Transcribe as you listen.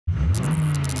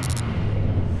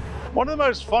One of the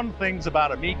most fun things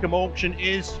about a Mecum auction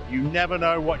is you never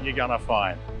know what you're gonna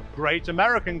find. Great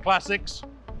American classics,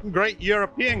 great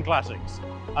European classics.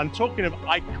 And talking of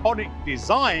iconic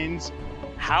designs,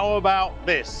 how about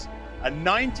this? A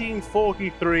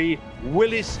 1943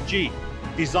 Willys Jeep,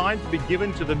 designed to be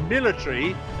given to the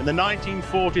military in the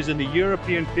 1940s in the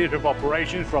European theatre of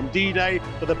operations from D-Day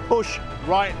to the push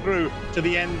right through to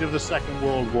the end of the Second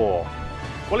World War.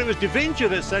 Well, it was Da Vinci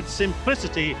that said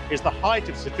simplicity is the height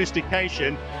of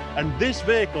sophistication, and this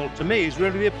vehicle, to me, is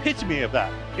really the epitome of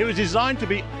that. It was designed to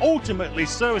be ultimately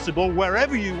serviceable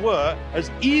wherever you were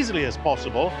as easily as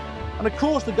possible, and of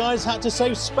course the guys had to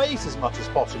save space as much as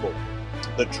possible.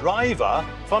 The driver,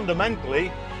 fundamentally,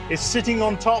 is sitting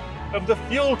on top of the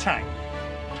fuel tank.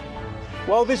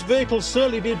 Well, this vehicle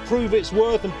certainly did prove its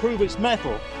worth and prove its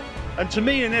mettle. And to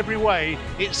me, in every way,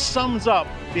 it sums up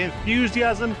the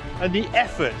enthusiasm and the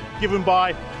effort given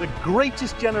by the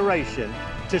greatest generation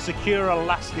to secure a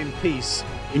lasting peace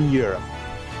in Europe.